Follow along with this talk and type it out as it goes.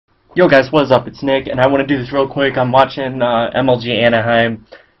Yo guys, what is up? It's Nick, and I want to do this real quick. I'm watching MLG Anaheim,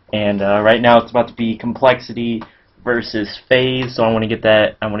 and right now it's about to be Complexity versus FaZe, so I want to get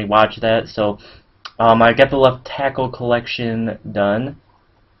that. I want to watch that. So I got the left tackle collection done.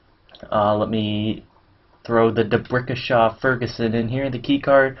 Let me throw the DeBrickashaw Ferguson in here. The key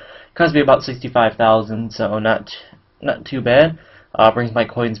card cost me about 65,000, so not too bad. Brings my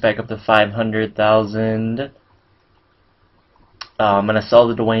coins back up to 500,000. I'm going to sell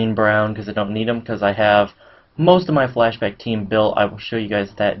the Dwayne Brown because I don't need him because I have most of my flashback team built. I will show you guys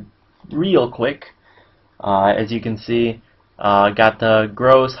that real quick. As you can see, got the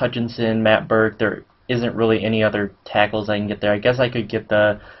Gross, Hutchinson, Matt Burke. There isn't really any other tackles I can get there. I guess I could get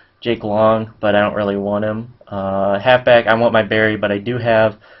the Jake Long, but I don't really want him. Halfback, I want my Barry, but I do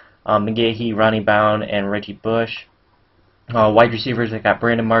have McGahee, Ronnie Bound, and Reggie Bush. Wide receivers, I got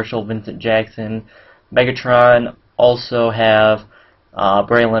Brandon Marshall, Vincent Jackson, Megatron. Also have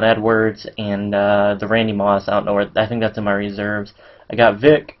Braylon Edwards and the Randy Moss. I don't know where. I think that's in my reserves. I got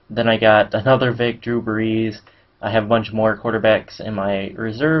Vic. Then I got another Vic, Drew Brees. I have a bunch more quarterbacks in my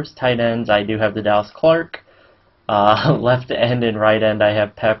reserves. Tight ends, I do have the Dallas Clark. Left end and right end, I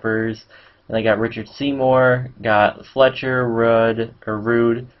have Peppers. And I got Richard Seymour. Got Fletcher, Rude,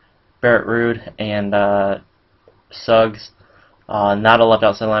 Barrett Rude, and Suggs. Not a left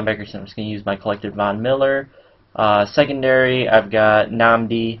outside linebacker, so I'm just going to use my collected Von Miller. Secondary, I've got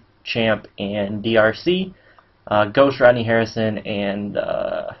Namdi, Champ, and DRC. Ghost, Rodney Harrison, and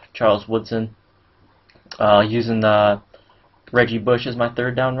Charles Woodson. Using the Reggie Bush as my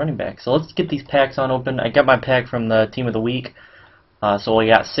third down running back. So let's get these packs on open. I got my pack from the Team of the Week. So we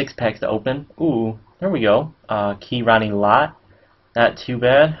got 6 packs to open. Ooh, there we go. Key Ronnie Lott. Not too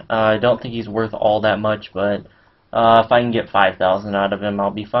bad. I don't think he's worth all that much, but if I can get 5,000 out of him,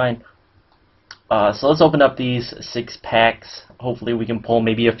 I'll be fine. So let's open up these 6 packs. Hopefully we can pull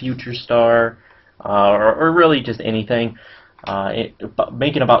maybe a future star, or really just anything.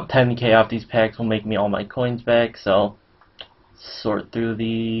 Making about 10k off these packs will make me all my coins back. So sort through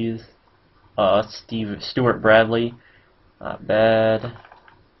these. Stuart Bradley, not bad.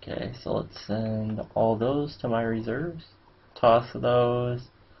 Okay, so let's send all those to my reserves. Toss those.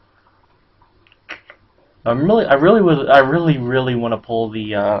 I really want to pull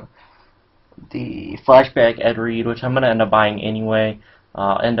the flashback Ed Reed, which I'm going to end up buying anyway.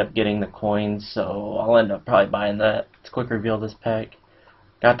 I'll end up getting the coins, so I'll end up probably buying that. Let's quick reveal this pack.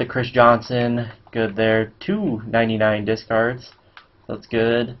 Got the Chris Johnson, good there. 299 discards, that's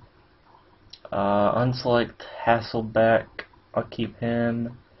good. Unselect Hasselbeck, I'll keep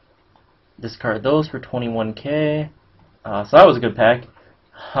him. Discard those for 21k. So that was a good pack.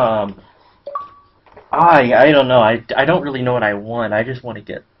 I don't know. I don't really know what I want. I just want to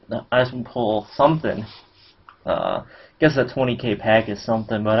get. I just want to pull something. Guess that 20k pack is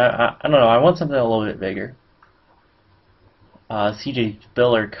something, but I don't know. I want something a little bit bigger. CJ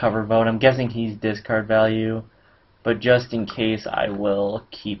Spiller cover vote. I'm guessing he's discard value, but just in case, I will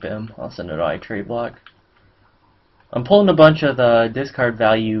keep him. I'll send it to trade block. I'm pulling a bunch of the discard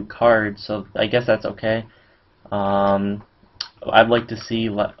value cards, so I guess that's okay. I'd like to see.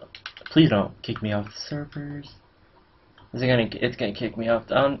 Please don't kick me off the servers. Is it gonna? It's gonna kick me off.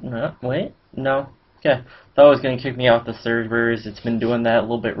 No, wait, no. Okay, thought it was gonna kick me off the servers. It's been doing that a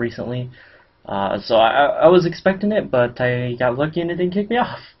little bit recently. So I was expecting it, but I got lucky and it didn't kick me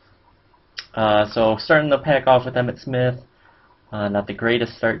off. So starting the pack off with Emmitt Smith. Not the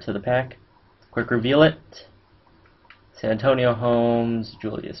greatest start to the pack. Quick reveal it. San Antonio Holmes,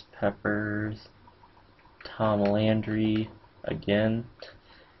 Julius Peppers, Tom Landry again.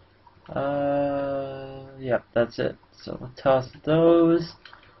 Yep, that's it. So we'll toss those,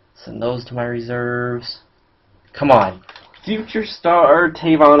 send those to my reserves. Come on, future star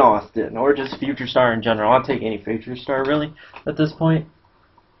Tavon Austin, or just future star in general. I'll take any future star really at this point.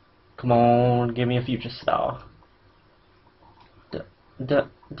 Come on, give me a future star.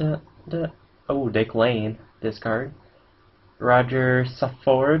 Oh, Dick Lane, discard. Roger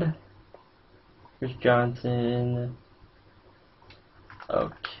Safford, Chris Johnson.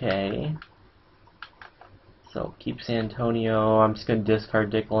 Okay. So keep San Antonio. I'm just gonna discard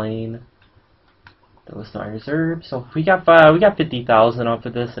Dick Lane. Those are my reserves. So we got 50,000 off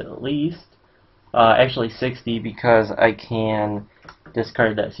of this at least. Actually 60 because I can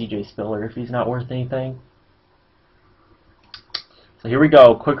discard that CJ Spiller if he's not worth anything. So here we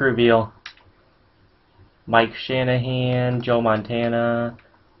go. Quick reveal. Mike Shanahan, Joe Montana,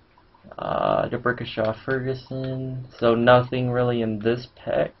 DeBrickashaw Ferguson. So nothing really in this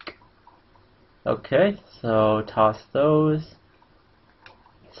pack. Okay, so toss those.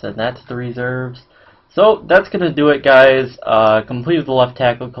 Send that to the reserves. So that's gonna do it, guys. Completed the left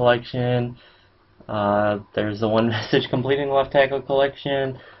tackle collection. There's the one message completing the left tackle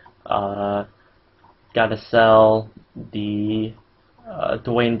collection. Gotta sell the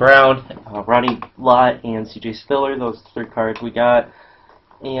Dwayne Brown, Ronnie Lott, and CJ Spiller. Those 3 cards we got.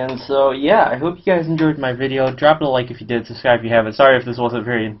 And so, yeah, I hope you guys enjoyed my video. Drop it a like if you did, subscribe if you haven't. Sorry if this wasn't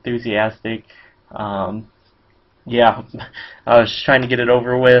very enthusiastic. Yeah, I was just trying to get it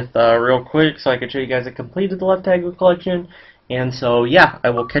over with real quick so I could show you guys I completed the left tackle collection. And so, yeah, I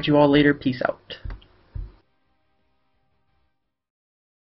will catch you all later. Peace out.